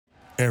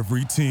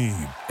Every team,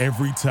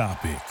 every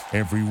topic,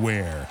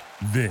 everywhere.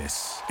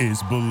 This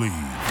is Believe.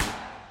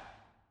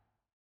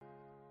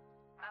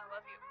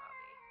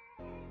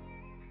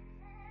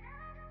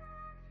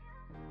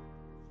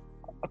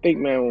 I think,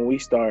 man, when we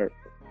start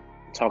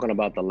talking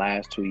about the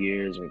last 2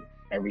 years and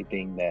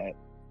everything that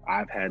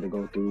I've had to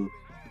go through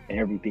and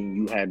everything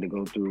you had to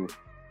go through,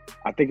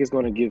 I think it's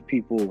going to give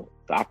people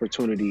the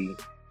opportunity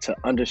to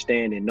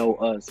understand and know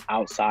us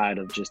outside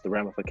of just the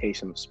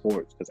ramification of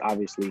sports. Because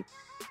obviously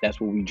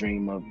that's what we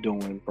dream of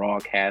doing,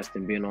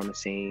 broadcasting, being on the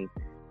scene,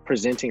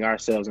 presenting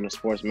ourselves in a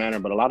sports manner.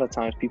 But a lot of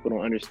times people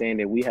don't understand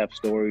that we have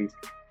stories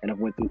and have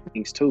went through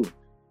things too.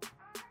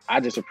 I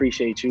just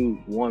appreciate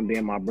you, one,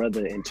 being my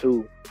brother, and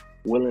two,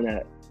 willing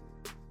to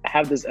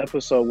have this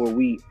episode where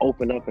we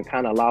open up and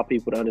kind of allow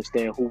people to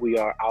understand who we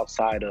are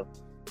outside of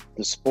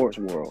the sports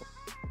world.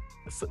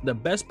 The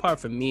best part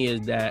for me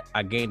is that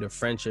I gained a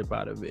friendship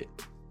out of it.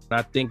 When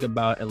I think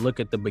about and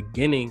look at the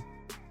beginning,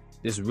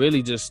 this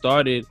really just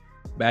started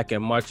back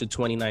in March of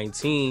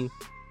 2019,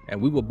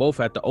 and we were both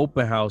at the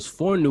open house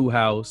for New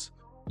House.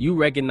 You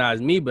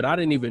recognized me, but I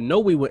didn't even know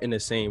we were in the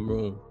same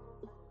room.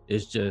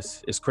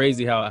 It's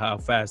crazy how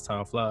fast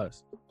time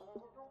flies.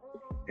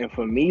 And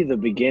for me, the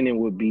beginning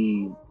would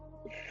be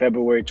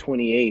February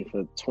 28th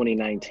of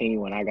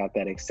 2019 when I got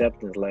that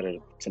acceptance letter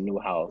to New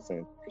House.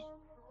 And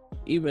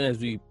even as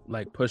we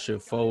push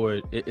it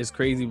forward, it's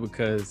crazy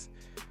because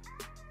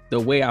the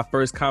way our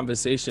first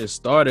conversation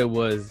started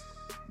was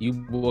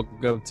you walk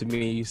up to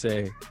me and you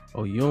say,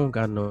 "Oh, you don't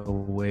got no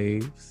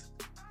waves."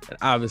 And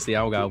obviously I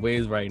don't got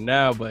waves right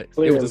now, but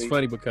Clearly. It was just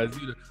funny because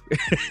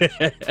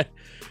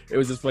it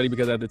was just funny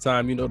because at the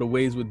time, the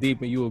waves were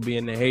deep and you were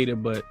being the hater.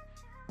 But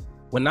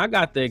when I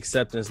got the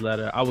acceptance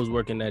letter, I was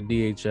working at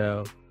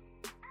DHL,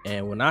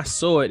 and when I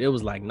saw it, it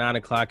was like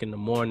 9:00 in the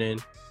morning.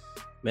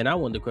 Man, I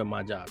wanted to quit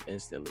my job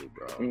instantly,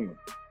 bro.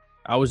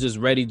 I was just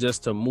ready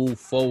just to move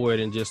forward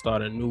and just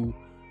start a new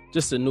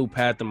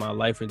path in my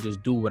life and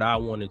just do what I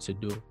wanted to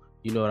do.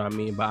 You know what I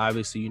mean? But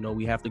obviously,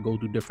 we have to go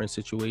through different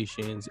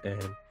situations,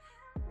 and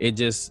it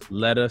just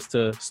led us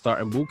to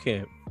starting boot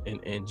camp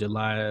in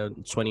July of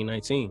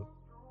 2019.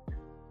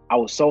 I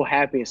was so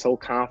happy and so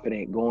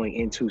confident going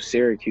into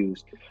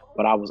Syracuse,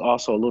 but I was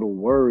also a little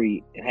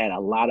worried and had a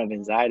lot of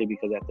anxiety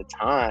because at the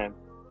time,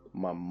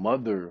 my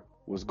mother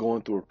was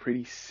going through a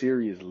pretty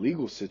serious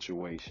legal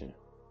situation.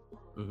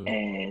 Mm-hmm.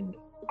 And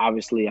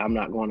obviously I'm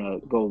not going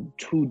to go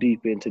too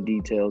deep into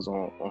details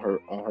on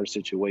her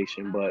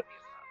situation, but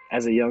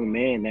as a young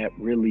man, that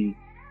really,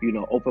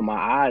 opened my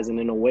eyes and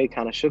in a way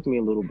kind of shook me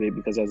a little bit,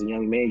 because as a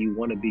young man, you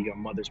want to be your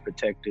mother's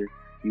protector.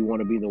 You want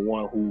to be the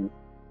one who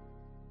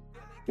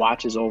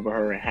watches over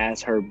her and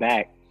has her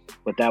back.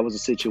 But that was a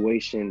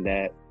situation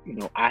that,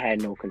 I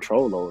had no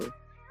control over.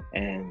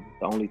 And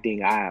the only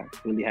thing I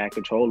really had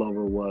control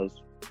over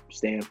was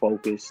staying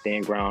focused,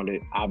 staying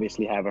grounded,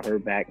 obviously having her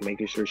back,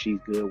 making sure she's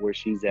good where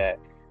she's at,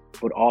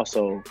 but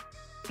also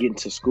getting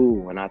to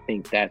school. And I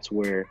think that's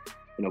where,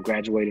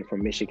 graduating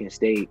from Michigan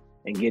State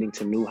and getting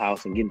to New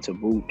House and getting to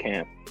boot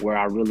camp, where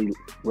I really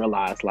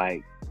realized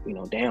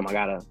damn, I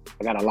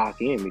gotta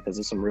lock in because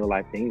there's some real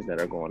life things that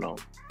are going on.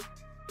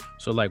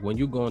 So when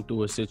you're going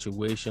through a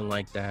situation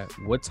like that,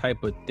 what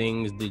type of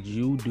things did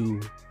you do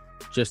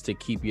just to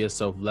keep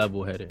yourself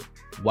level-headed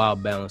while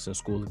balancing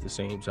school at the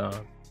same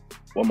time?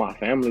 Well, my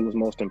family was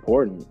most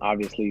important.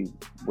 Obviously,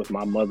 with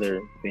my mother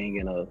being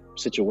in a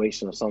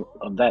situation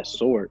of that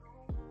sort,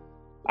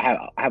 I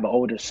have an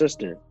older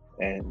sister,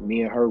 and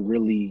me and her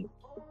really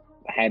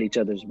had each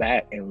other's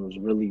back and was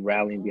really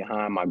rallying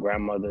behind my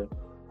grandmother,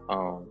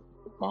 my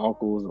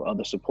uncles, and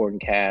other supporting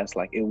cast.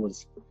 It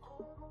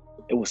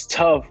was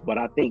tough, but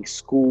I think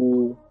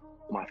school,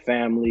 my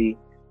family,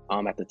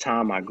 at the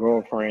time, my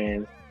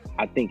girlfriend,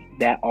 I think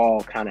that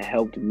all kind of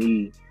helped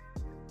me,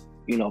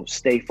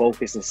 stay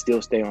focused and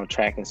still stay on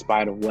track in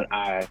spite of what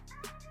I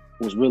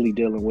was really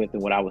dealing with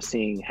and what I was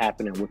seeing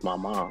happening with my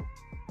mom.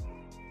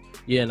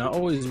 Yeah, and I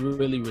always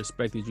really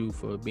respected you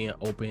for being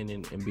open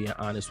and being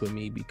honest with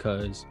me,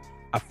 because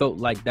I felt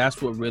like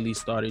that's what really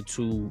started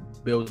to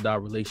build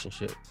our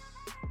relationship.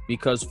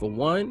 Because for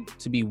one,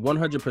 to be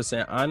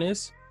 100%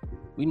 honest,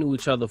 we knew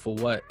each other for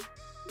what?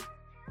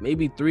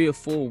 Maybe 3 or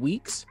 4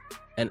 weeks,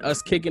 and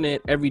us kicking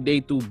it every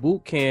day through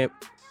boot camp,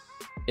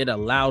 it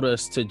allowed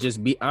us to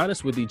just be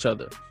honest with each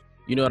other.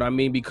 You know what I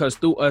mean? Because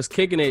through us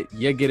kicking it,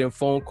 you're getting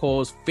phone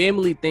calls,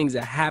 family things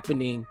are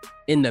happening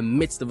in the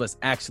midst of us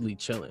actually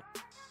chilling.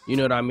 You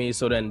know what I mean?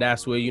 So then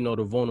that's where,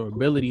 the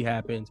vulnerability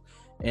happens.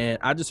 And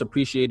I just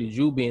appreciated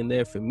you being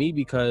there for me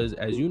because,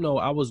 as you know,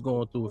 I was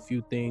going through a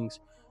few things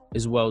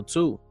as well,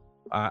 too.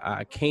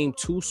 I came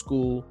to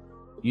school,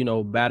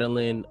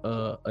 battling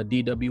a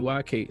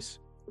DWI case.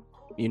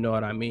 You know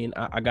what I mean?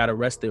 I got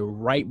arrested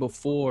right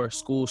before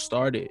school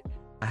started.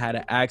 I had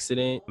an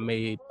accident,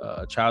 made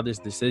a childish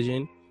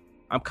decision.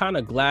 I'm kind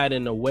of glad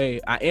in a way.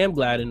 I am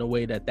glad in a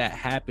way that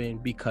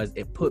happened because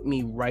it put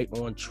me right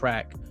on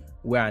track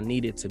where I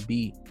needed to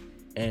be.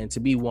 And to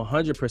be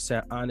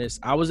 100% honest,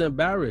 I was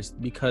embarrassed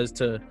because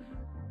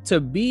to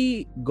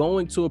be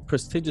going to a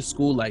prestigious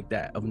school like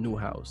that of New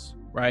House,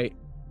 right?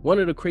 one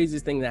of the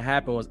craziest things that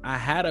happened was I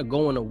had a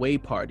going away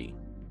party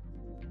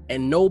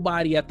and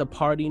nobody at the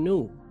party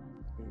knew.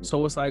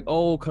 So it's like,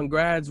 oh,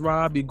 congrats,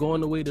 Rob, you're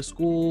going away to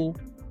school.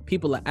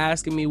 People are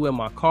asking me where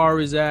my car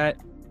is at,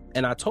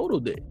 and I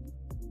totaled it.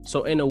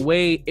 So in a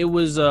way, it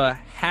was a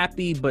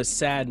happy but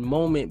sad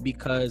moment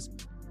because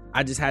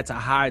I just had to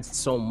hide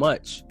so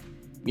much.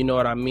 You know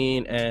what I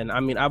mean? And I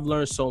mean, I've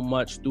learned so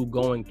much through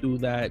going through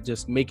that,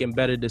 just making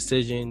better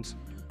decisions,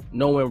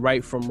 knowing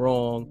right from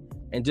wrong,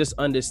 and just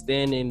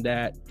understanding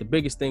that the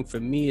biggest thing for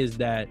me is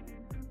that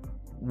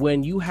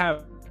when you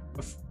have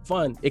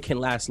fun, it can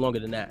last longer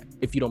than that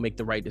if you don't make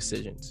the right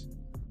decisions,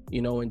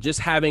 you know, and just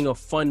having a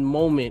fun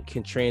moment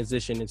can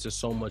transition into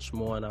so much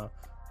more. And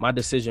my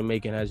decision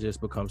making has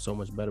just become so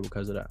much better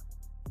because of that.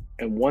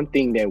 And one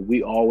thing that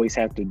we always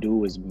have to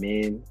do as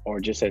men, or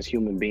just as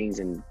human beings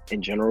in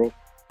general,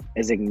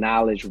 is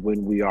acknowledge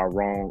when we are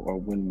wrong or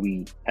when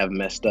we have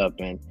messed up.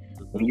 And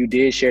when you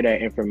did share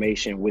that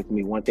information with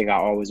me, one thing I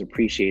always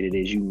appreciated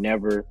is you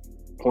never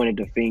pointed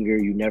the finger,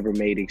 you never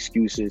made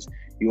excuses.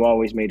 You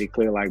always made it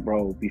clear, like,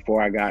 bro,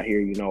 before I got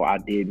here, you know, I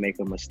did make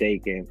a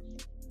mistake. And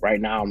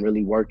right now I'm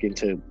really working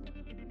to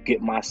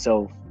get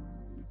myself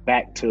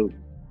back to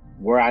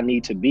where I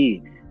need to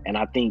be. And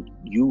I think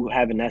you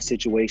having that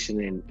situation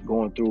and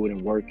going through it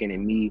and working,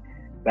 and me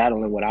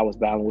battling what I was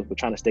battling with, but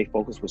trying to stay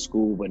focused with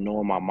school, but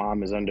knowing my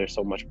mom is under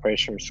so much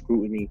pressure and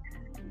scrutiny,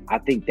 I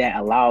think that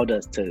allowed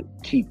us to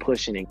keep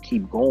pushing and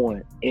keep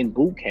going in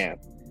boot camp.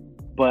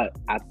 But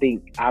I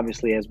think,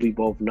 obviously, as we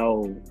both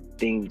know,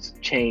 things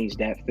changed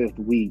that 5th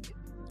week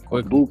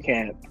of boot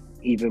camp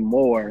even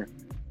more.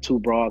 2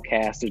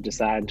 broadcasters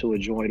deciding to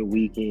enjoy the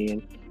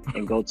weekend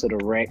and go to the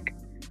rec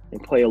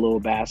and play a little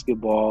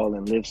basketball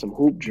and live some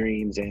hoop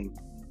dreams. And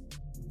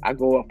I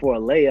go up for a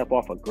layup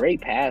off a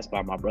great pass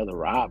by my brother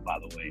Rob, by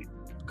the way.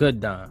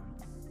 Good Don.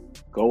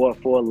 Go up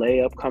for a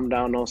layup, come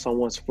down on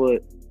someone's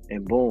foot,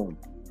 and boom,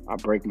 I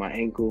break my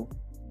ankle.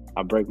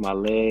 I break my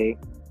leg.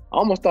 I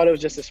almost thought it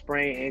was just a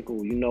sprained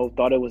ankle, you know,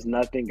 thought it was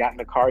nothing, got in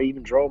the car,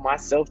 even drove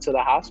myself to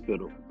the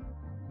hospital.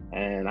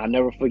 And I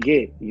never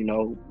forget, you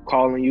know,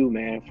 calling you,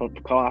 man. I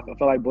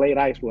felt like Blade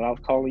Icewood. I was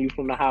calling you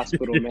from the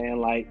hospital, man,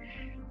 like,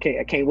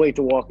 I can't wait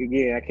to walk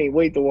again. I can't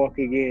wait to walk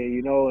again,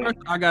 you know. And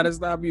I got to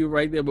stop you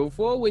right there.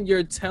 Before, when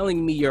you're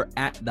telling me you're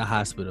at the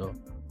hospital,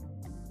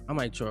 I'm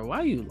like, Troy, why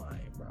are you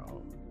lying,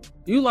 bro?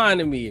 You lying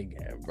to me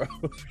again, bro.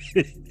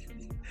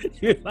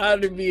 You're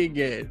lying to me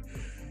again.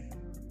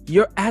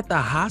 You're at the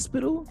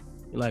hospital?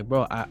 You're like,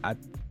 bro, I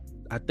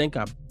think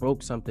I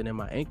broke something in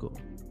my ankle.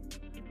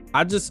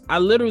 I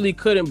literally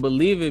couldn't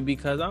believe it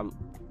because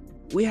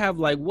we have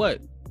like what,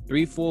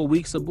 3-4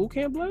 weeks of boot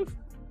camp left?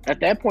 At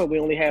that point, we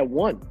only had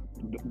 1.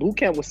 Boot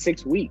camp was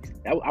 6 weeks.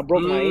 I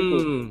broke my ankle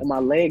and my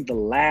leg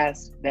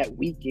that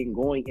weekend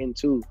going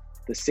into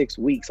the 6th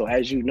week. So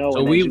as you know,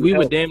 so we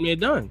were damn near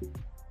done.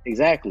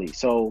 Exactly.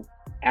 So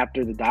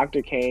after the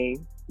doctor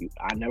came,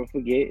 I never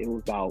forget, it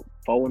was about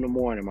 4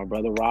 a.m. My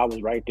brother Rob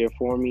was right there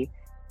for me.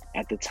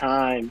 At the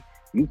time,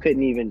 you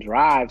couldn't even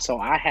drive, so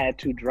I had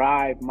to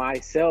drive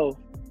myself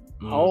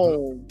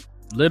home.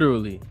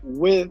 Literally.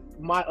 With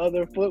my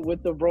other foot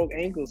with the broke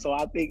ankle. So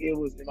I think it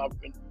was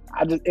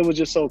it was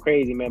just so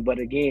crazy, man. But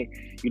again,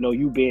 you know,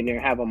 you being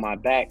there having my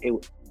back,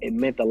 it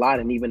meant a lot.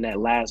 And even that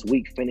last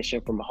week,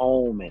 finishing from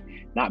home and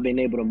not being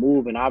able to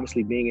move, and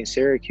obviously being in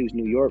Syracuse,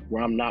 New York,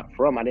 where I'm not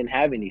from, I didn't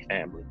have any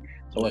family.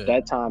 So at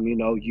that time, you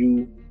know,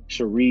 you,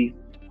 Sharif,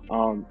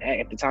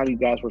 at the time you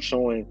guys were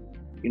showing,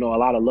 you know, a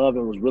lot of love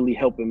and was really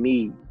helping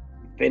me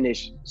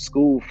finish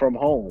school from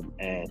home.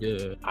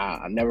 And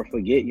I never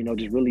forget, you know,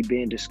 just really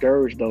being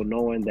discouraged though,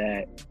 knowing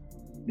that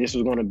this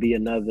was going to be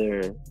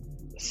another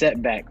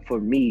setback for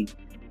me.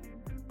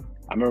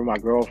 I remember my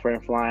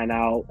girlfriend flying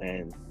out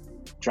and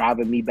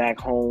driving me back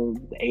home,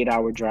 the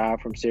 8-hour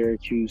drive from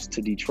Syracuse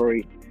to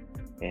Detroit.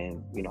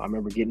 And, you know, I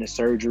remember getting a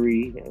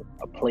surgery,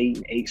 a plate,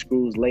 and 8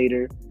 screws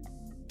later.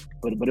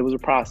 But it was a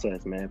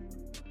process, man.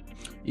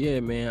 Yeah,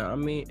 man. I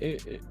mean,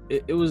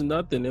 it was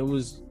nothing.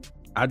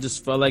 I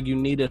just felt like you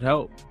needed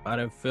help.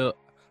 I felt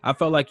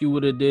like you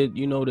would have did,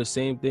 you know, the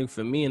same thing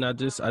for me. And I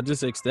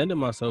just extended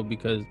myself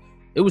because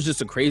it was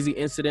just a crazy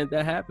incident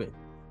that happened.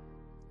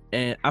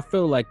 And I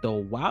feel like the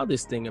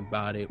wildest thing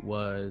about it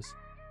was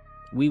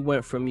we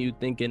went from you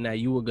thinking that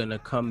you were going to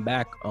come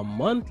back a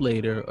month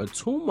later or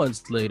 2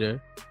 months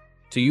later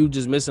to you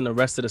just missing the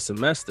rest of the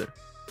semester.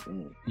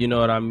 You know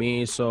what I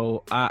mean?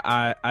 So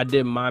I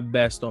did my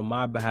best on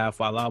my behalf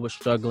while I was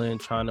struggling,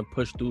 trying to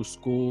push through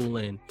school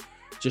and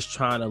just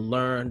trying to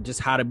learn just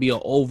how to be an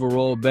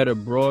overall better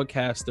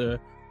broadcaster.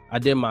 I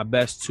did my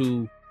best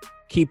to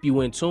keep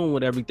you in tune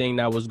with everything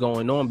that was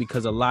going on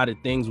because a lot of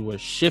things were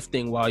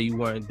shifting while you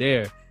weren't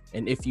there.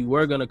 And if you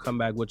were going to come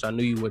back, which I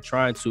knew you were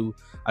trying to,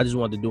 I just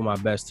wanted to do my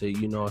best to,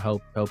 you know,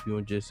 help you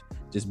and just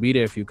be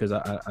there for you because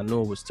I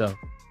knew it was tough.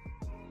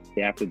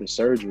 After the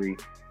surgery,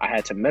 I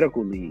had to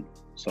medical leave.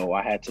 So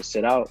I had to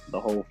sit out the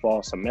whole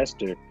fall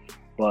semester.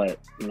 But,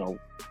 you know,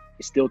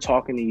 still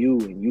talking to you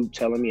and you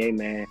telling me, hey,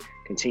 man,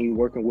 continue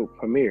working with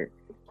Premier.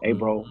 Hey,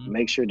 bro,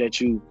 make sure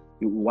that you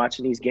you're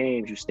watching these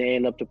games, you're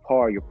staying up to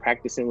par, you're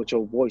practicing with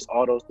your voice.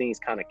 All those things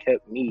kind of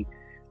kept me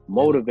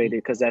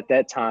motivated, because at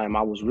that time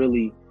I was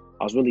really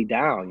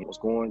down. I was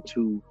going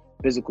to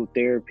physical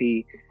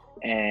therapy,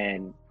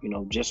 and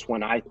just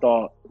when I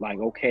thought like,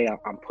 okay,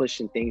 I'm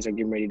pushing, things are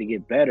getting ready to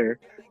get better,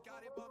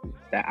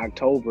 that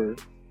October,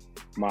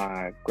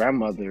 my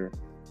grandmother,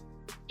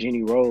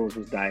 Jeannie Rose,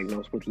 was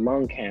diagnosed with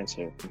lung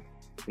cancer.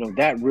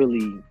 That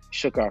really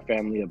shook our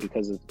family up,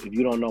 because if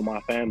you don't know my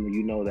family,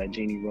 you know that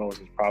Jeannie Rose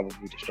is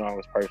probably the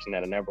strongest person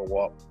that had ever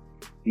walked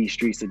these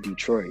streets of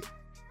Detroit.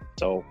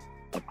 So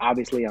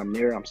obviously I'm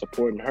there, I'm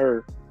supporting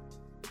her.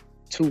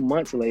 2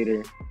 months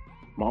later,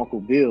 my Uncle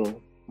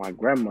Bill, my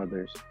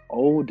grandmother's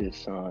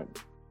oldest son,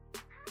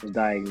 was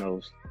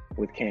diagnosed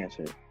with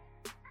cancer.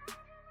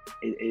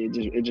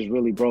 It just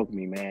really broke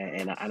me,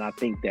 man. And I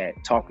think that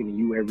talking to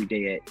you every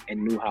day at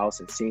Newhouse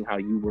and seeing how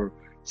you were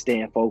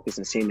staying focused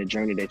and seeing the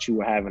journey that you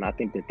were having, I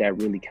think that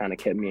really kind of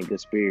kept me in good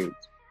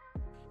spirits.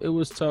 It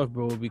was tough,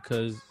 bro,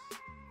 because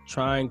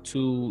trying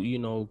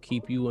to,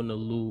 keep you in the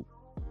loop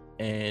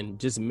and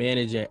just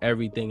managing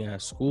everything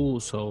at school.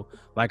 So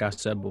like I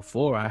said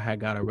before, I had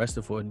got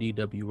arrested for a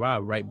DWI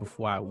right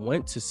before I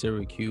went to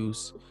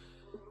Syracuse.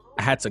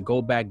 I had to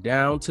go back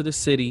down to the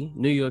city,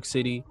 New York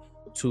City,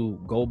 to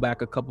go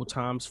back a couple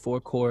times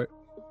for court.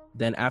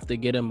 Then after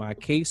getting my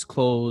case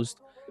closed,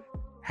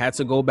 had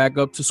to go back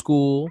up to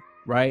school,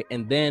 right?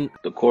 And then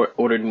the court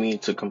ordered me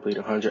to complete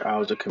 100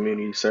 hours of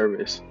community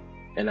service,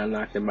 and I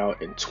knocked them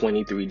out in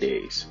 23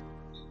 days.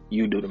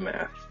 You do the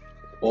math,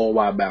 all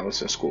while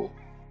balancing school.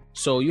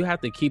 So you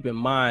have to keep in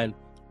mind,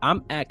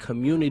 I'm at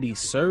community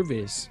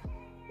service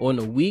on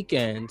the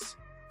weekends,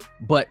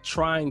 but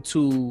trying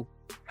to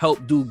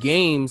help do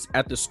games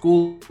at the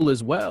school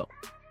as well.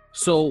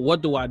 So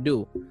what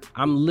do?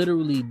 I'm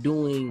literally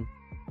doing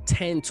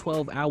 10,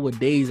 12-hour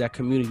days at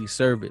community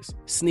service,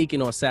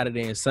 sneaking on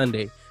Saturday and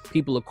Sunday.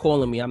 People are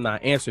calling me, I'm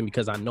not answering,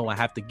 because I know I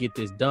have to get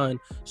this done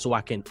so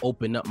I can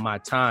open up my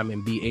time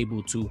and be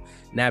able to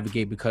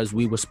navigate, because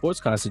we were sports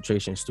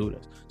concentration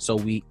students. So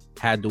we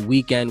had the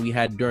weekend, we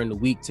had during the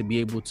week to be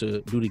able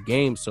to do the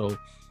game. So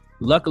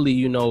luckily,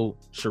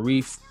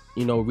 Sharif,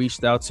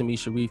 reached out to me,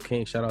 Sharif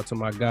King, shout out to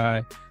my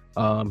guy.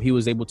 He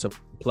was able to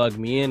plug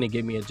me in and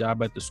get me a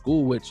job at the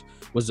school, which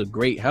was a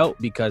great help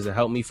because it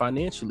helped me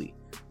financially.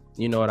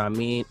 You know what I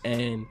mean?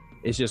 And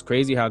it's just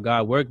crazy how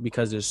God worked,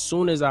 because as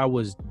soon as I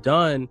was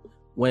done,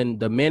 when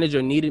the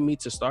manager needed me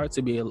to start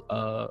to be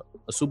a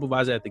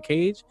supervisor at the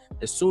cage,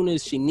 as soon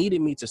as she needed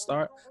me to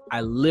start,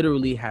 I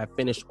literally had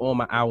finished all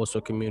my hours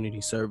for community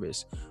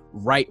service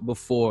right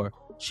before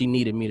she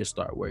needed me to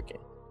start working.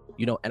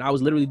 And I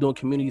was literally doing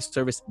community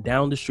service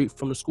down the street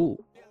from the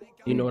school.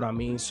 You know what I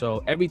mean?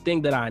 So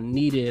everything that I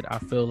needed, I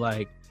feel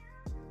like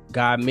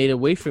God made a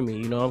way for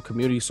me.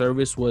 Community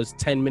service was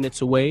 10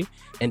 minutes away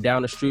and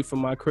down the street from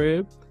my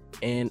crib.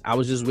 And I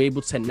was just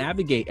able to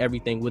navigate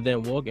everything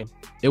within walking.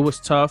 It was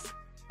tough,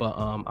 but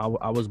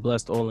I was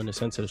blessed all in the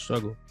sense of the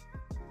struggle.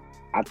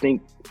 I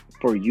think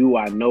for you,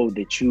 I know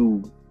that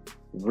you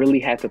really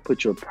had to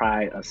put your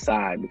pride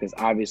aside, because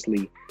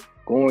obviously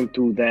going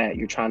through that,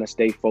 you're trying to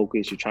stay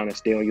focused, you're trying to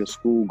stay on your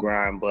school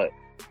grind, but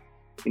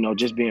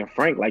just being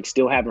frank, like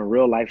still having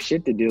real life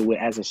shit to deal with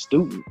as a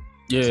student.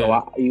 Yeah.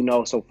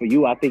 So so for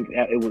you, I think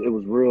it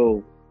was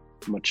real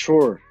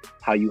mature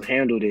how you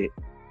handled it,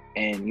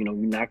 and you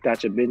knocked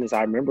out your business.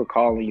 I remember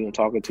calling you and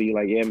talking to you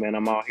like, yeah, man,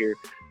 I'm out here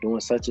doing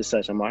such and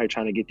such. I'm out here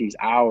trying to get these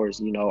hours.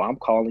 I'm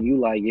calling you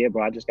like, yeah,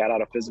 bro, I just got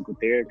out of physical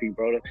therapy,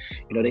 bro.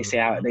 They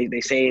say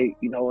they say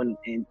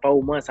in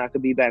 4 months I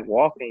could be back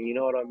walking. You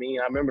know what I mean?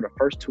 I remember the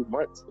first 2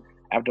 months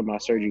after my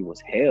surgery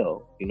was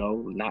hell.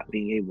 Not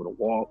being able to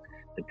walk,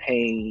 the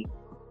pain,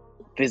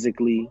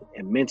 physically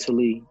and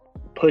mentally,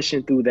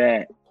 pushing through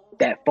that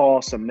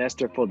fall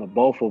semester for the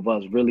both of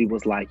us really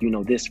was like,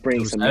 this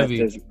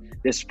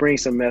spring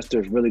semester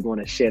is really going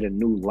to shed a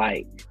new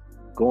light.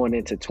 Going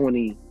into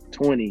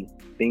 2020,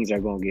 things are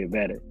going to get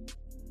better.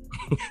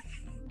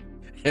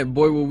 And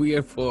boy, were we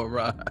in for a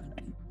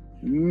ride.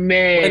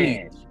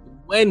 Man.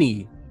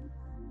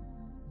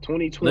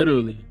 2020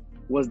 literally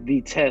was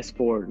the test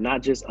for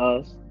not just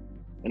us.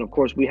 And of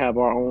course, we have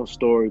our own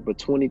story, but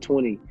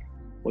 2020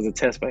 was a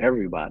test for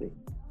everybody.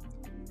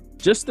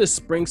 Just the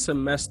spring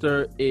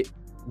semester,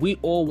 we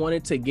all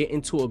wanted to get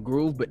into a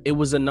groove, but it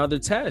was another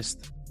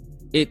test.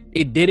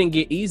 It didn't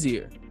get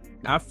easier.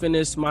 I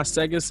finished my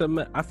second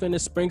semester. I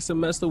finished spring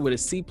semester with a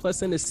C+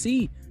 and a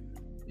C.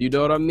 You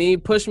know what I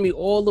mean? Pushed me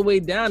all the way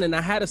down, and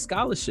I had a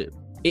scholarship.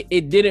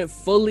 It didn't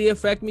fully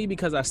affect me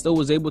because I still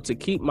was able to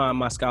keep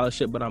my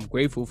scholarship, but I'm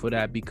grateful for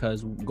that,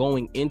 because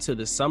going into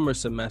the summer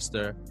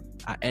semester,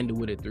 I ended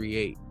with a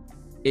 3.8.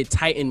 It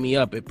tightened me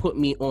up. It put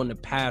me on the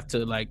path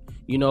to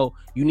you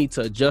need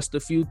to adjust a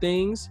few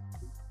things,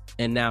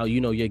 and now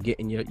you're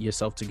getting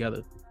yourself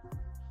together.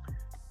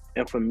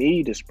 And for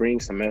me, the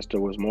spring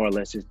semester was more or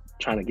less just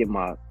trying to get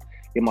my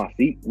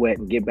feet wet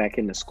and get back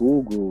in the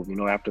school groove.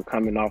 After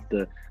coming off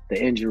the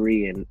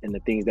injury and the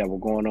things that were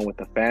going on with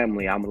the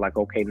family, I'm like,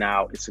 okay,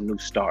 now it's a new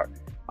start.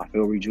 I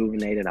feel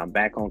rejuvenated. I'm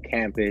back on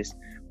campus.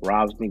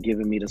 Rob's been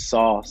giving me the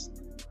sauce.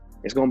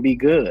 It's going to be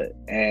good.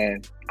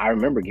 And I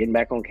remember getting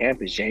back on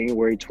campus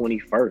January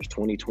 21st,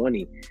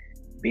 2020,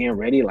 being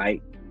ready,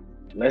 like,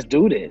 let's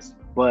do this.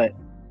 But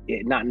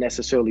it not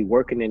necessarily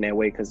working in that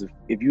way, because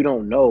if you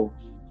don't know,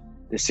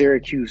 the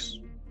Syracuse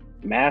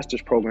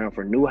master's program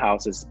for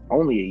Newhouse is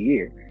only a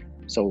year.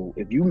 So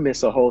if you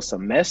miss a whole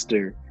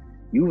semester,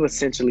 you've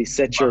essentially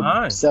set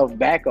yourself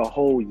back a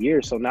whole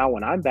year. So now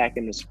when I'm back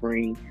in the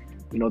spring,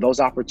 you know, those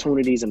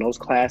opportunities and those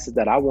classes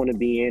that I want to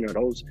be in, or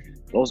those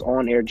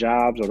on-air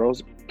jobs or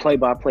those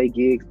play-by-play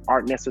gigs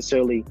aren't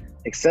necessarily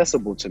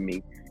accessible to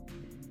me.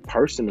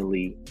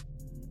 Personally,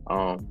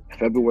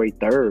 February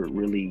 3rd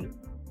really,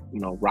 you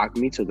know, rocked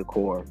me to the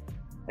core.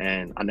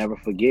 And I never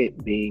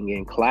forget being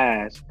in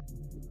class,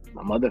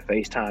 my mother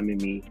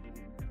FaceTiming me,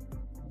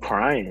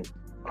 crying.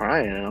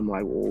 And I'm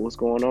like, well, what's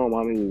going on,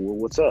 mommy? Well,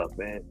 what's up,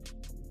 man?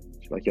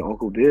 She's like, your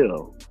Uncle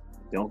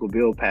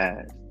Bill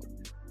passed.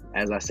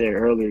 As I said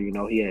earlier, you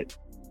know, he had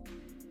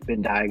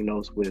been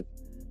diagnosed with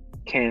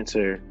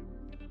cancer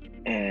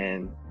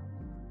and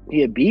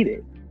he had beat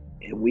it.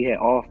 And we had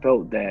all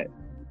felt that,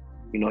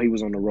 you know, he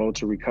was on the road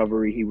to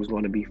recovery. He was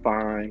going to be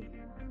fine.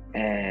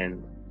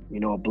 And, you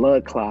know, a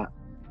blood clot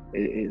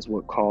is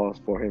what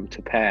caused for him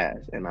to pass.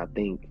 And I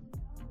think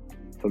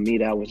for me,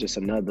 that was just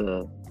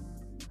another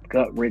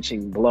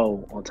gut-wrenching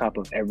blow on top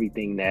of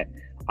everything that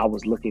I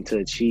was looking to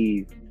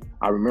achieve.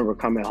 I remember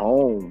coming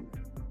home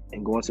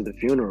and going to the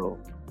funeral.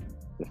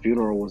 The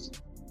funeral was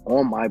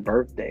on my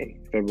birthday,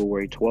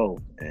 February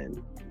 12th,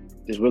 and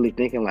just really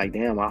thinking like,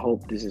 damn, I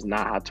hope this is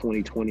not how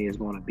 2020 is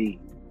going to be.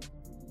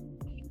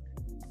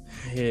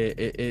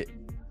 Yeah,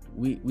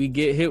 we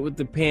get hit with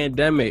the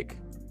pandemic,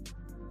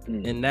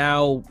 and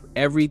now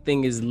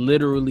everything is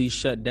literally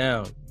shut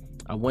down.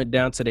 I went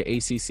down to the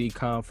ACC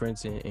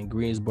conference in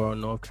Greensboro,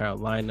 North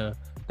Carolina.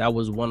 That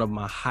was one of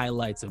my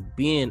highlights of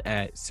being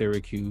at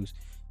Syracuse.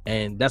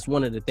 And that's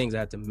one of the things I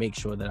had to make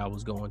sure that I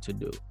was going to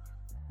do.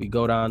 We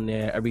go down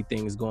there,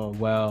 everything's going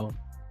well.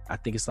 I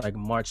think it's like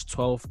March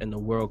 12th and the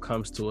world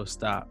comes to a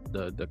stop.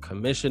 The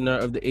commissioner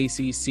of the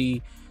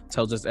ACC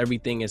tells us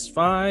everything is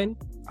fine.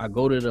 I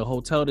go to the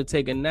hotel to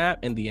take a nap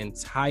and the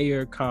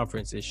entire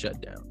conference is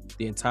shut down.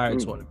 The entire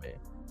tournament.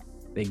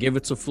 They give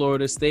it to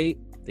Florida State.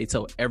 They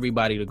tell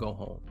everybody to go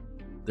home.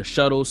 The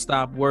shuttles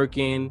stop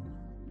working.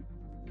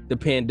 The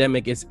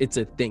pandemic, it's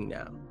a thing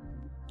now.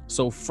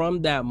 So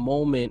from that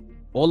moment,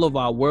 all of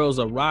our worlds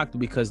are rocked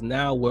because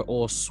now we're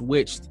all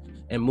switched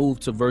and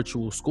moved to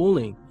virtual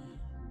schooling.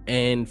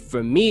 And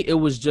for me, it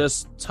was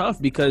just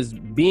tough because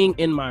being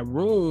in my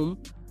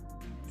room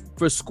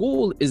for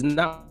school is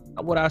not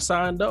what I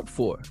signed up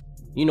for.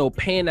 You know,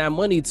 paying that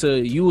money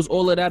to use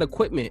all of that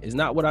equipment is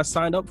not what I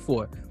signed up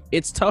for.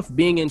 It's tough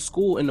being in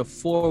school in the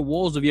four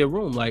walls of your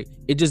room. Like,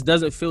 it just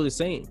doesn't feel the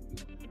same.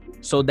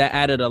 So that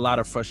added a lot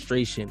of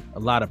frustration, a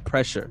lot of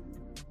pressure.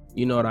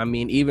 You know what I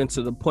mean? Even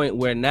to the point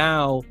where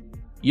now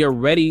you're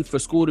ready for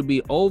school to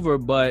be over,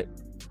 but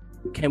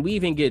can we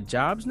even get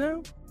jobs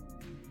now?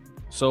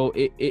 So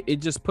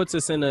it just puts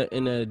us in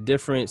a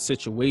different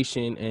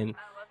situation and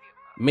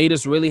made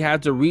us really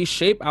have to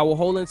reshape our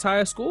whole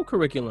entire school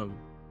curriculum.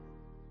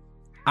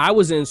 I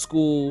was in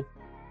school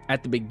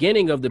at the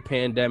beginning of the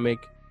pandemic.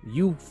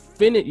 You're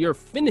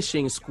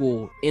finishing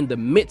school in the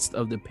midst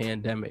of the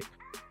pandemic.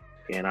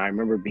 And I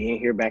remember being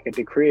here back at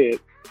the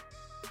crib,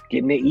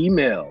 getting the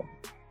email.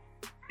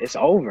 It's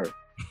over.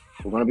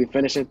 We're going to be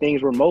finishing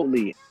things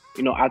remotely.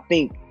 You know, I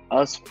think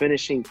us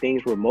finishing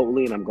things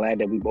remotely, and I'm glad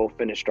that we both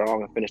finished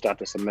strong and finished out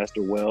the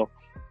semester well,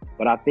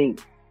 but I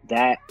think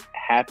that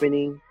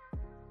happening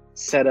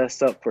set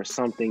us up for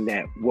something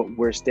that what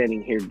we're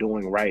standing here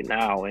doing right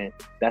now, and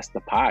that's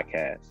the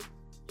podcast.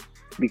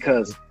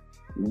 Because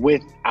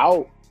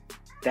without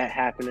that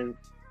happening,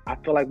 I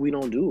feel like we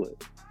don't do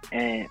it.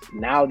 And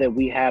now that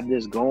we have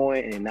this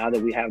going and now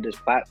that we have this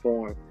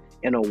platform,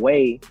 in a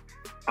way,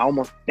 I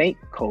almost thank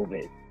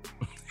COVID.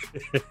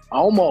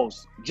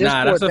 Almost. Just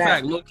for that's that. A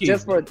fact. Look,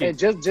 just for that.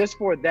 Just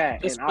for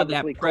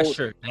that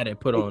pressure that it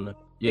put on.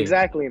 Yeah.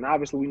 Exactly. And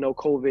obviously we know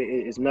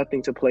COVID is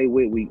nothing to play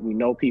with. We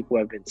know people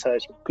have been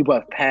touched, people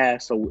have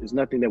passed, so it's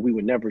nothing that we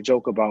would never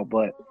joke about.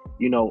 But,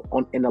 you know,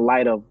 in the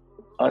light of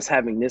us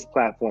having this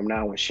platform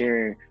now and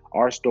sharing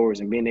our stories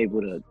and being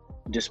able to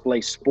display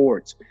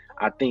sports,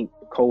 I think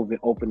COVID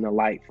opened the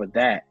light for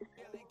that.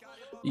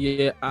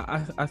 Yeah,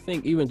 I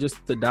think even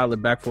just to dial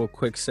it back for a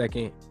quick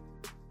second,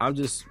 I'm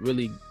just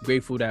really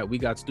grateful that we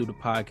got to do the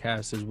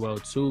podcast as well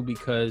too,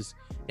 because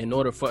in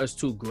order for us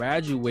to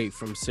graduate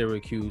from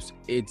Syracuse,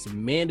 it's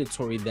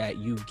mandatory that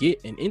you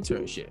get an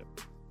internship.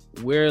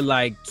 We're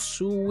like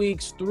 2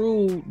 weeks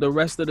through the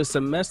rest of the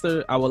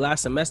semester, our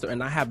last semester,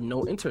 and I have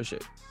no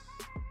internship.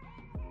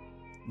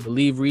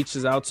 Believe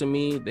reaches out to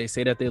me. They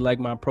say that they like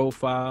my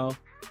profile.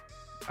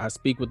 I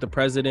speak with the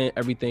president.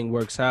 Everything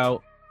works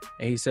out.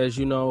 And he says,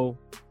 you know,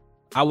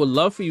 I would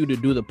love for you to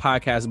do the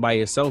podcast by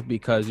yourself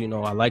because, you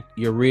know, I like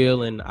you're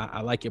real and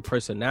I like your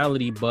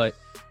personality, but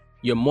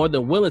you're more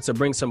than willing to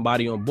bring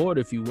somebody on board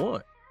if you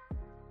want.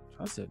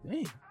 I said,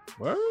 dang,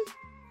 word?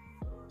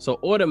 So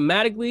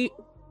automatically,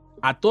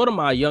 I thought of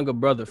my younger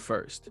brother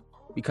first.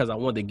 because I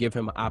wanted to give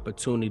him an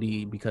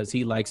opportunity because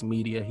he likes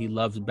media. He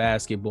loves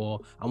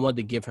basketball. I wanted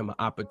to give him an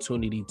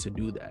opportunity to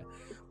do that.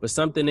 But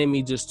something in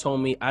me just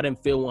told me I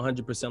didn't feel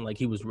 100% like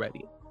he was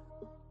ready.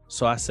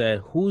 So I said,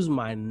 who's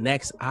my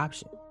next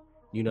option?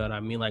 You know what I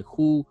mean? Like,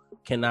 who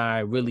can I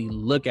really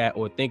look at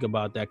or think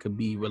about that could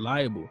be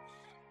reliable?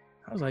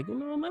 I was like, let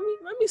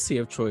me see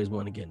if Troy's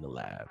want to get in the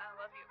lab.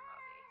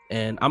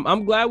 And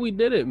I'm glad we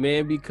did it,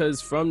 man, because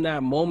from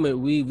that moment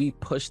we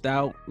pushed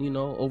out,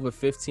 over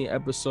 15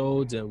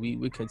 episodes, and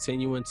we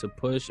continuing to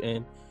push,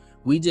 and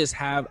we just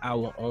have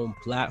our own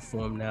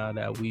platform now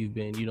that we've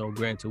been,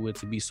 granted with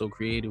to be so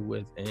creative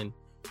with, and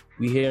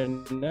we here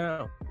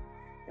now.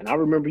 And I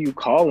remember you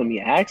calling me,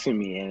 asking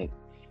me,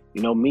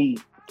 and me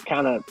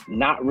kind of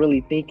not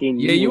really thinking.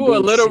 Yeah, you were a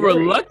little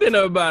reluctant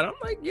about it. I'm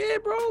like, yeah,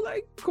 bro,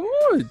 like, come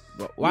on,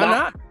 why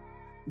not?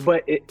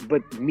 But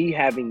me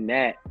having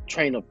that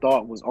train of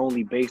thought was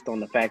only based on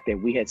the fact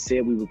that we had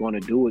said we were going to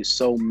do it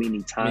so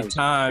many times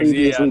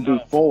previously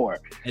before.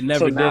 And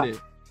never did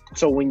it.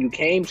 So when you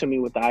came to me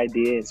with the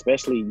idea,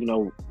 especially,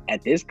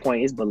 at this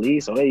point, it's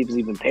believed, so there was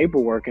even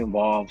paperwork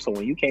involved. So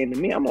when you came to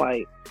me, I'm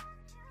like,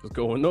 what's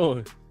going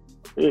on?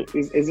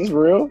 Is this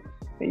real?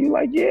 And you're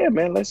like, yeah,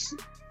 man, let's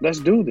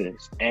do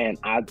this. And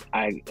I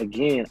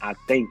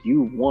thank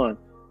you, one,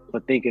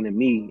 for thinking of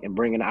me and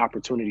bringing the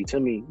opportunity to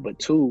me, but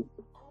two,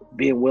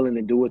 being willing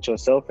to do it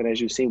yourself. And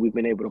as you've seen, we've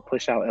been able to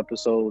push out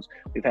episodes.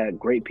 We've had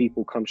great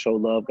people come show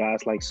love,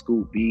 guys like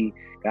Scoop B,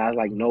 guys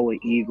like Noah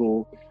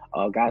Eagle,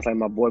 guys like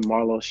my boy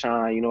Marlo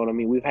Shine, you know what I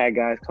mean? We've had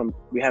guys come,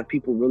 we have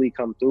people really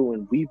come through,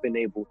 and we've been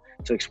able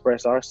to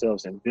express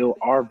ourselves and build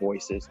our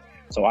voices.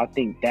 So I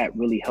think that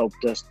really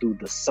helped us through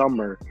the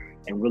summer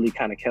and really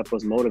kind of kept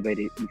us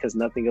motivated because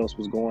nothing else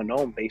was going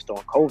on based on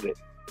COVID.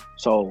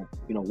 So,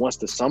 once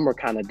the summer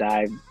kind of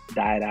died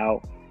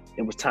out,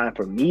 it was time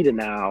for me to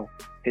now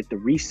hit the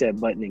reset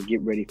button and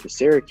get ready for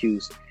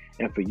Syracuse.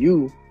 And for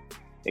you,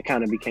 it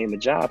kind of became a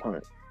job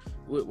hunt.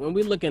 When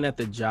we're looking at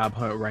the job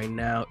hunt right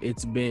now,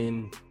 it's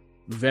been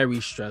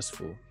very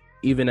stressful.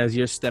 Even as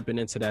you're stepping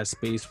into that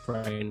space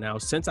right now,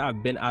 since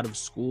I've been out of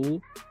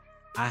school,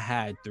 I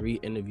had 3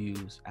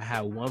 interviews. I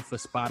had one for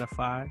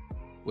Spotify,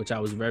 which I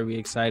was very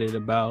excited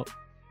about,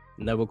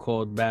 never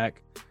called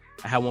back.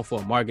 I had one for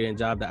a marketing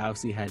job that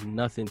obviously had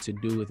nothing to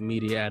do with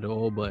media at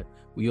all, but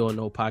we all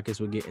know pockets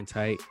were getting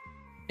tight.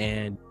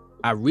 And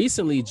I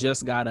recently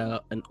just got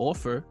an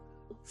offer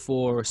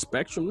for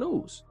Spectrum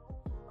News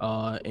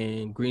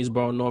in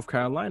Greensboro, North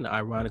Carolina,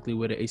 ironically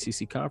where the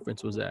ACC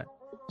conference was at.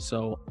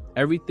 So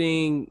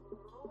everything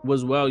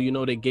was well,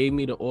 they gave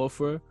me the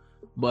offer,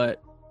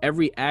 but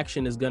every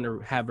action is going to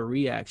have a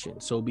reaction.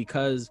 So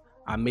because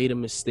I made a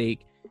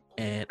mistake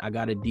and I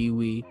got a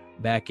DWI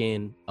back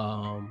in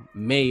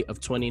May of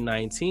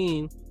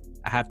 2019,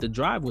 I have to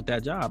drive with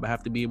that job. I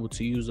have to be able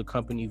to use a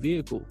company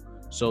vehicle.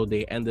 So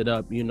they ended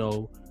up,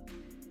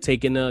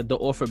 taking the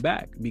offer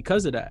back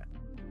because of that.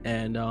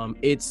 And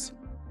it's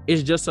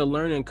just a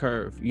learning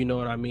curve, you know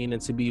what I mean?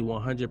 And to be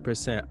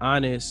 100%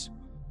 honest,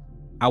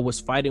 I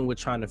was fighting with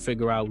trying to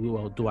figure out,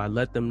 well, do I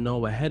let them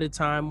know ahead of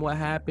time what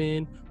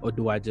happened? Or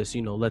do I just,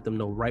 let them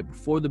know right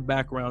before the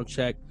background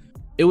check?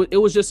 It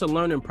was just a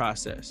learning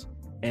process.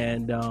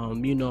 And,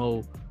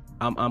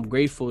 I'm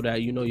grateful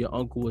that, your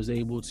uncle was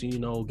able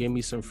to, give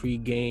me some free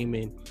game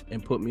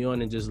and put me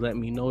on and just let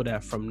me know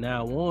that from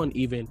now on,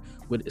 even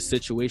with a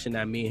situation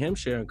that me and him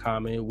share in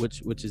common,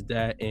 which is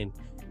that. And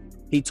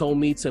he told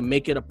me to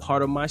make it a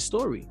part of my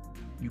story.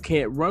 You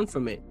can't run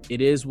from it.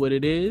 It is what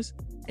it is.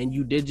 And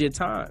you did your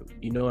time.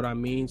 You know what I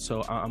mean?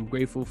 So I'm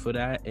grateful for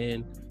that.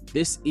 And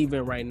this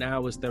even right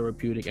now is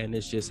therapeutic, and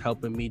it's just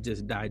helping me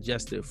just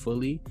digest it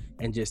fully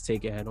and just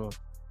take it head on.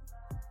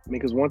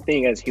 Because one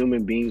thing as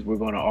human beings we're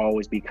going to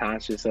always be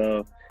conscious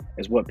of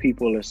is what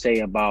people will say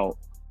about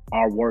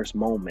our worst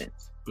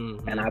moments.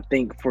 Mm-hmm. And I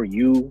think for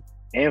you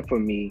and for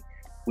me,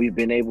 we've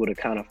been able to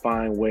kind of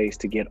find ways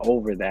to get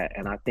over that.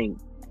 And I think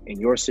in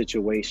your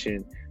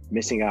situation,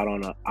 missing out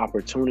on an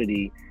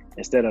opportunity,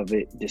 instead of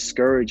it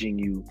discouraging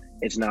you,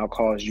 it's now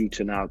caused you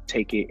to now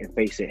take it and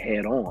face it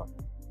head on.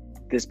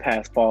 This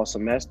past fall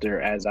semester,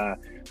 as I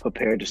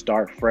prepared to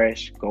start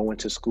fresh, go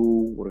into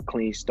school with a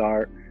clean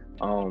start,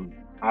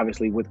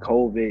 obviously with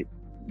COVID,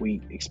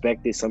 we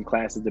expected some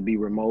classes to be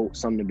remote,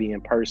 some to be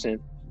in person.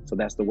 So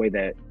that's the way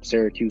that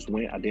Syracuse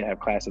went. I did have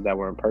classes that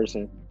were in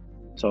person.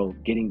 So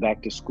getting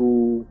back to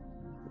school,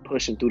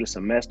 pushing through the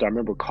semester, I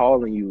remember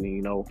calling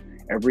you,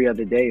 every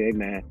other day, hey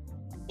man,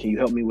 can you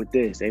help me with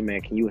this? Hey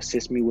man, can you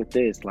assist me with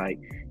this? Like,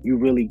 you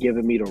really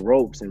giving me the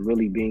ropes and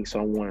really being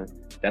someone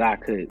that I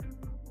could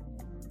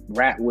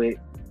rap with,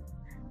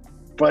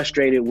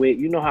 frustrated with.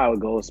 You know how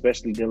it goes,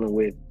 especially dealing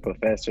with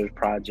professors,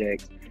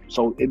 projects.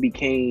 So it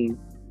became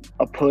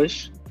a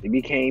push. It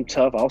became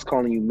tough. I was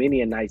calling you many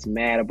a nights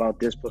mad about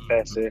this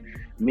professor.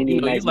 Many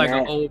nights you're like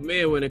mad. An old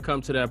man when it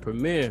comes to that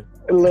premiere.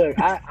 Look,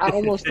 I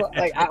almost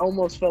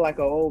feel like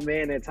an old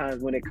man at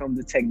times when it comes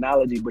to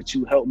technology, but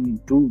you helped me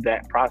through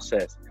that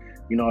process.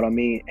 You know what I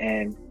mean?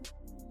 And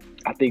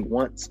I think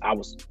once I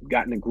was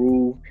got in the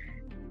groove,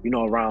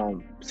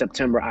 around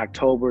September,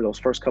 October, those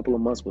first couple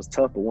of months was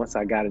tough, but once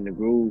I got in the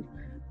groove,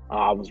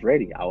 I was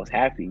ready. I was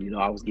happy.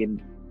 I was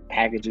getting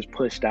packages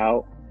pushed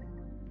out.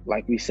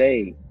 Like we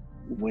say,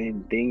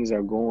 when things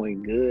are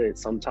going good,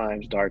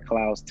 sometimes dark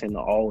clouds tend to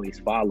always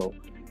follow.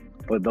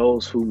 For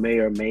those who may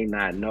or may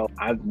not know,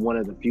 I'm one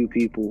of the few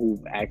people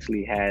who've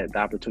actually had the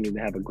opportunity to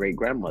have a great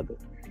grandmother.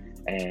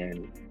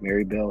 And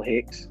Mary Bell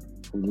Hicks,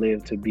 who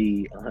lived to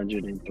be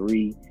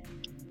 103,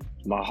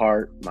 my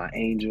heart, my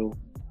angel,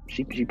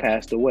 she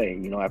passed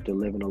away, after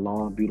living a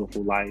long,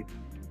 beautiful life.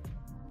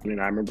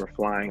 And I remember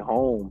flying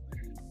home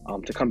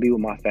to come be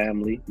with my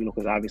family,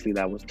 because obviously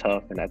that was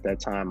tough. And at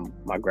that time,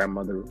 my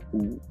grandmother,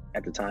 who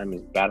at the time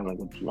is battling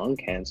with lung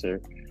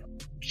cancer,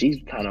 she's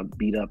kind of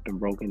beat up and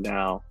broken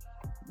down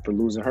for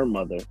losing her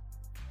mother.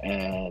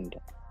 And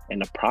in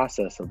the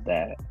process of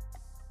that,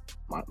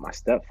 my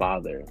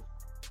stepfather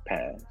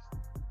passed.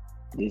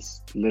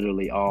 This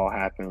literally all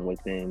happened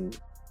within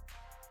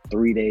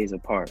 3 days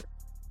apart,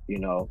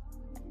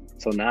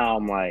 So now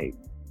I'm like,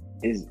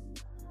 is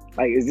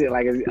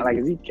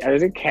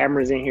it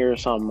cameras in here or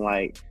something?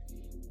 Like,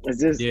 is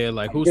this? Yeah,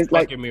 like who's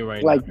fucking me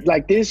right now?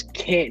 Like this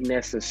can't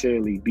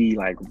necessarily be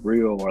like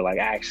real or like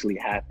actually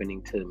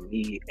happening to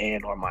me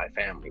and or my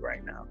family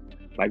right now.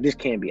 Like this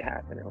can't be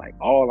happening. Like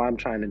all I'm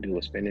trying to do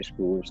is finish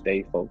school,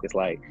 stay focused.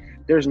 Like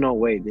there's no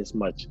way this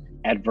much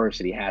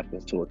adversity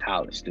happens to a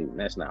college student.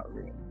 That's not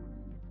real.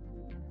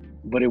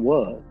 But it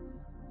was,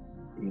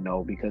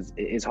 because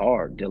it's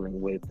hard dealing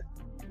with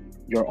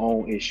your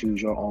own issues,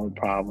 your own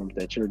problems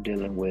that you're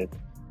dealing with,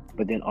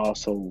 but then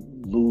also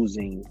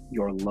losing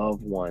your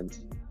loved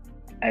ones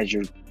as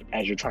you're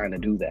trying to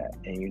do that.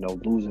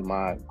 And losing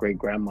my great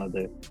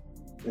grandmother,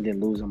 and then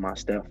losing my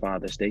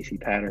stepfather, Stacy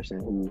Patterson,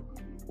 who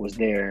was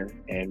there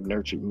and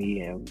nurtured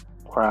me and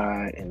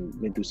cried and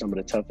went through some of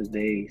the toughest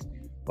days,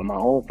 but my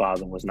own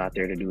father was not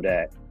there to do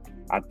that.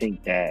 I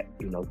think that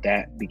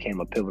that became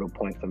a pivotal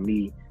point for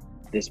me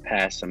this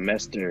past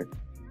semester.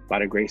 By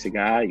the grace of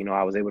God,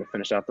 I was able to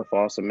finish out the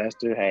fall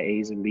semester, had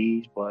A's and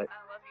B's, but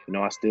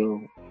I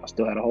still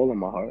had a hole in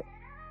my heart.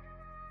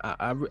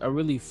 I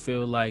really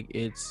feel like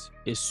it's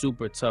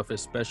super tough,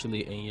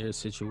 especially in your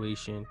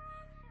situation,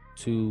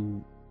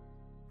 to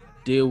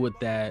deal with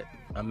that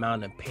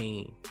amount of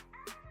pain,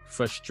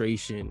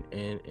 frustration,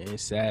 and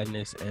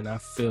sadness. And I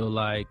feel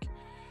like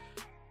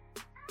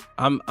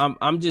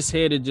I'm just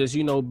here to just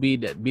be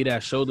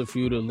that shoulder for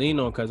you to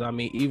lean on, because I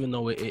mean, even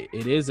though it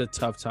is a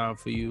tough time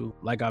for you,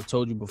 like I've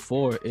told you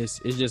before, it's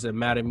just a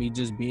matter of me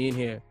just being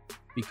here,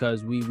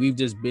 because we've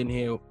just been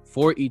here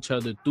for each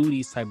other through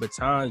these type of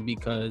times,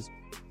 because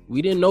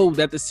we didn't know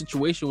that the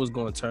situation was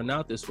going to turn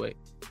out this way.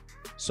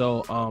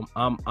 So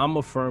I'm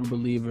a firm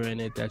believer in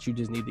it, that you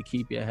just need to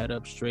keep your head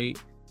up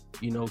straight,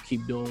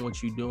 keep doing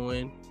what you're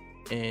doing,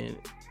 and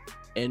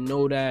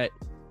know that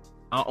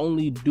I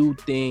only do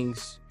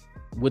things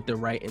with the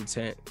right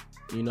intent.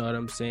 You know what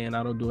I'm saying?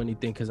 I don't do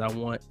anything because I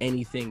want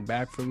anything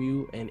back from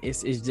you. And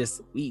it's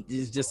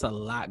just a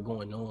lot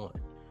going on.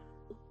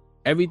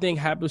 Everything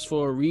happens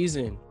for a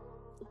reason.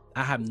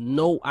 I have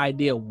no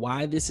idea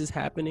why this is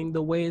happening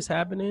the way it's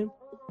happening.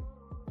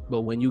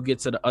 But when you get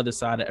to the other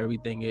side of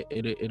everything,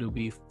 it'll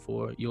be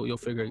for you'll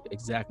figure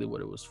exactly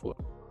what it was for.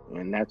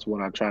 And that's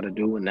what I try to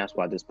do, and that's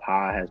why this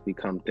pod has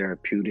become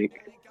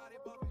therapeutic.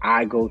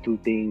 I go through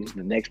things,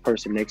 the next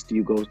person next to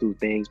you goes through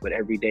things, but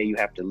every day you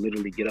have to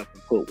literally get up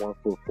and put one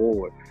foot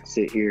forward.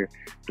 Sit here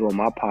doing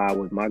my pod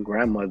with my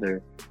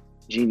grandmother,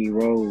 Jeannie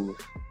Rose,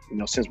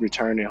 since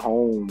returning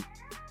home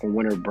from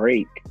winter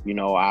break.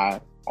 I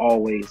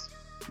always,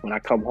 when I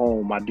come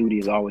home, my duty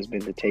has always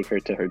been to take her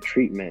to her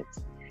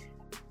treatments.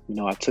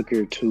 I took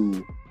her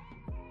to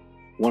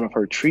one of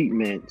her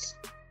treatments.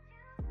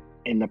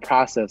 In the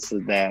process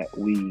of that,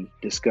 we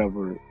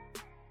discovered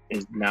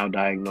is now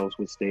diagnosed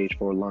with stage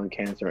 4 lung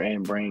cancer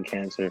and brain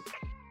cancer.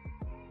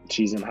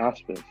 She's in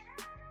hospice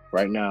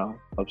right now,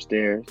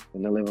 upstairs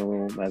in the living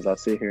room, as I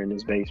sit here in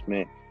this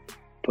basement,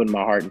 putting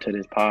my heart into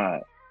this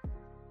pod.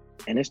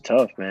 And it's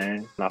tough, man.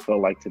 And I felt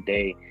like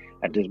today,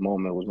 at this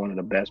moment, was one of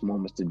the best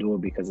moments to do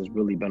it, because it's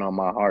really been on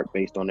my heart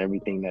based on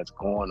everything that's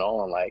going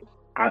on. Like,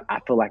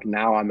 I feel like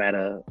now I'm at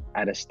a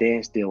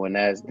standstill, and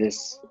as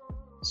this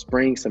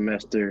spring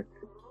semester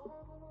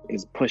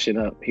is pushing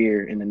up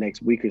here in the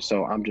next week or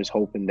so, I'm just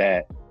hoping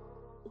that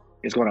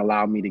it's going to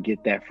allow me to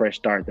get that fresh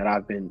start that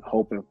I've been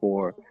hoping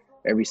for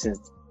ever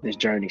since this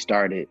journey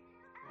started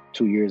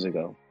 2 years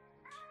ago.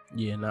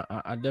 Yeah, no,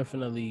 I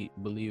definitely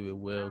believe it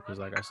will, because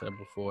like I said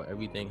before,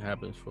 everything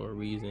happens for a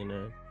reason,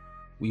 and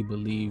we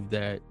believe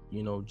that,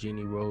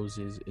 Jeannie Rose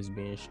is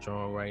being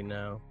strong right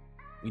now.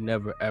 We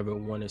never ever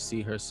want to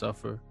see her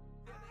suffer,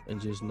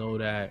 and just know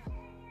that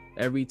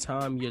every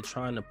time you're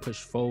trying to push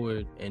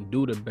forward and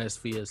do the best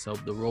for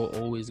yourself, the road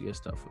always gets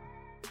tougher.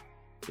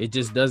 It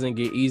just doesn't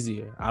get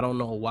easier. I don't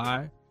know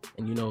why.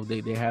 And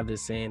they have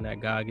this saying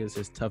that God gives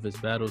his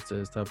toughest battles to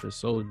his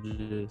toughest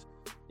soldiers.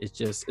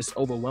 It's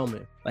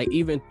overwhelming. Like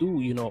even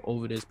through,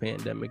 over this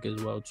pandemic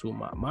as well too.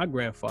 My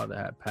grandfather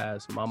had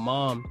passed. My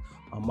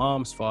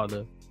mom's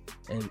father.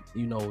 And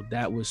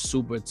that was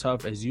super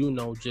tough, as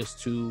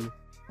just to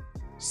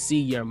see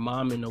your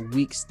mom in a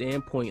weak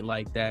standpoint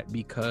like that,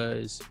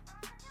 because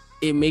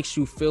it makes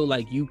you feel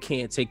like you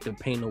can't take the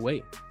pain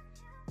away.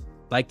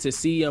 Like, to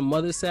see your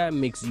mother sad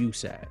makes you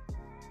sad.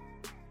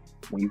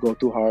 When you go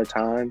through hard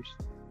times,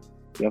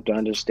 you have to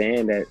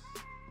understand that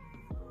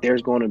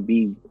there's going to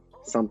be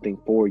something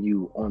for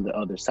you on the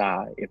other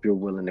side if you're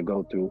willing to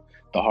go through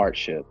the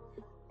hardship.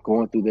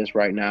 Going through this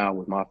right now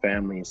with my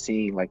family and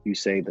seeing, like you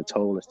say, the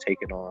toll is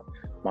taken on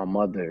my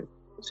mother,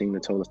 seeing the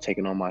toll is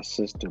taken on my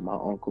sister, my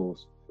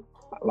uncles.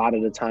 A lot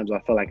of the times I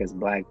feel like as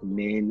Black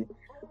men,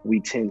 we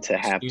tend to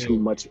have too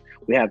much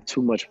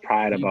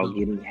pride about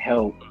getting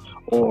help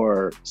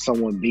or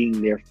someone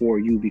being there for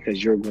you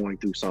because you're going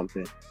through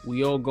something.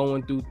 We all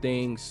going through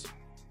things,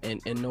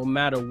 and no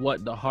matter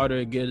what, the harder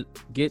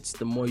it gets,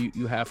 the more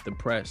you have to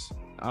press.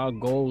 Our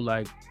goal,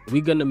 like,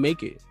 we're gonna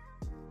make it.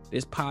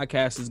 This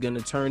podcast is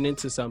gonna turn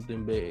into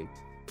something big.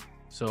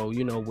 So,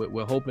 you know,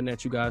 we're hoping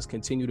that you guys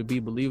continue to be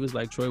believers,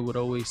 like Troy would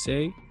always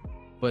say.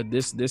 But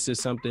this is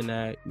something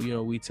that, you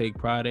know, we take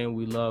pride in.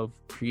 We love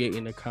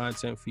creating the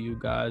content for you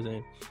guys,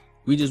 and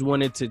we just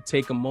wanted to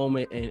take a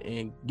moment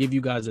and give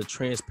you guys a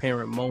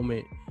transparent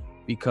moment,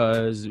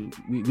 because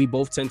we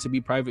both tend to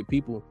be private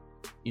people.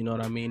 You know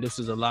what I mean? This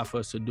is a lot for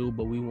us to do,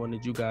 but we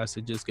wanted you guys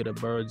to just get a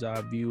bird's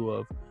eye view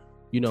of,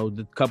 you know,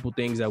 the couple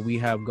things that we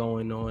have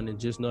going on, and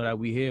just know that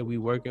we here, we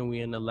working,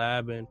 we in the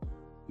lab, and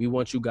we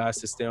want you guys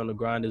to stay on the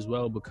grind as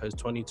well, because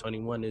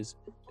 2021 is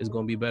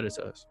going to be better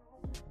to us.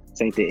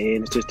 This ain't the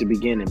end, it's just the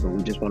beginning, but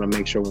we just want to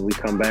make sure when we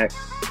come back,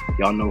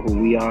 y'all know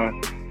who we are,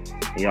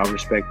 and y'all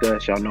respect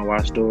us, y'all know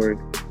our story,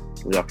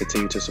 and y'all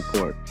continue to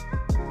support.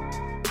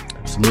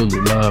 Absolutely,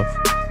 love.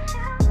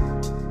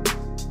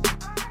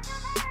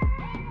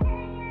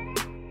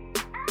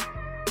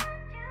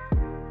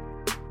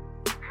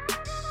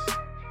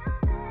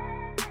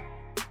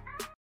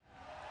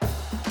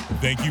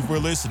 Thank you for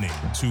listening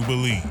to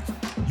Believe.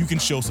 You can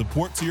show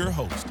support to your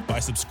host by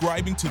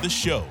subscribing to the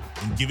show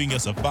and giving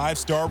us a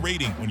 5-star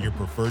rating on your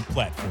preferred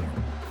platform.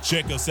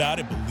 Check us out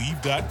at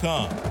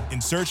Believe.com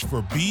and search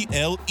for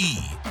BLEAV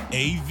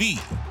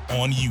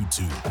on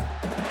YouTube.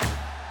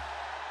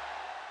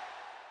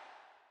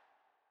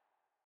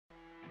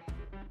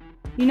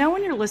 You know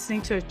when you're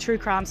listening to a true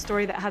crime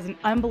story that has an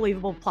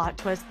unbelievable plot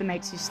twist that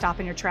makes you stop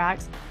in your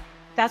tracks?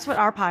 That's what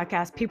our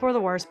podcast, People Are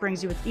the Worst,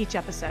 brings you with each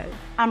episode.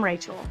 I'm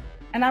Rachel.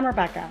 And I'm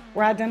Rebecca.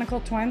 We're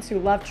identical twins who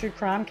love true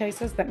crime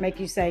cases that make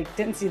you say,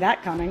 didn't see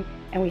that coming,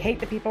 and we hate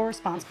the people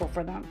responsible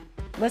for them.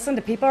 Listen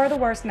to People Are the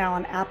Worst now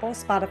on Apple,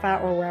 Spotify,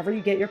 or wherever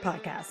you get your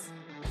podcasts.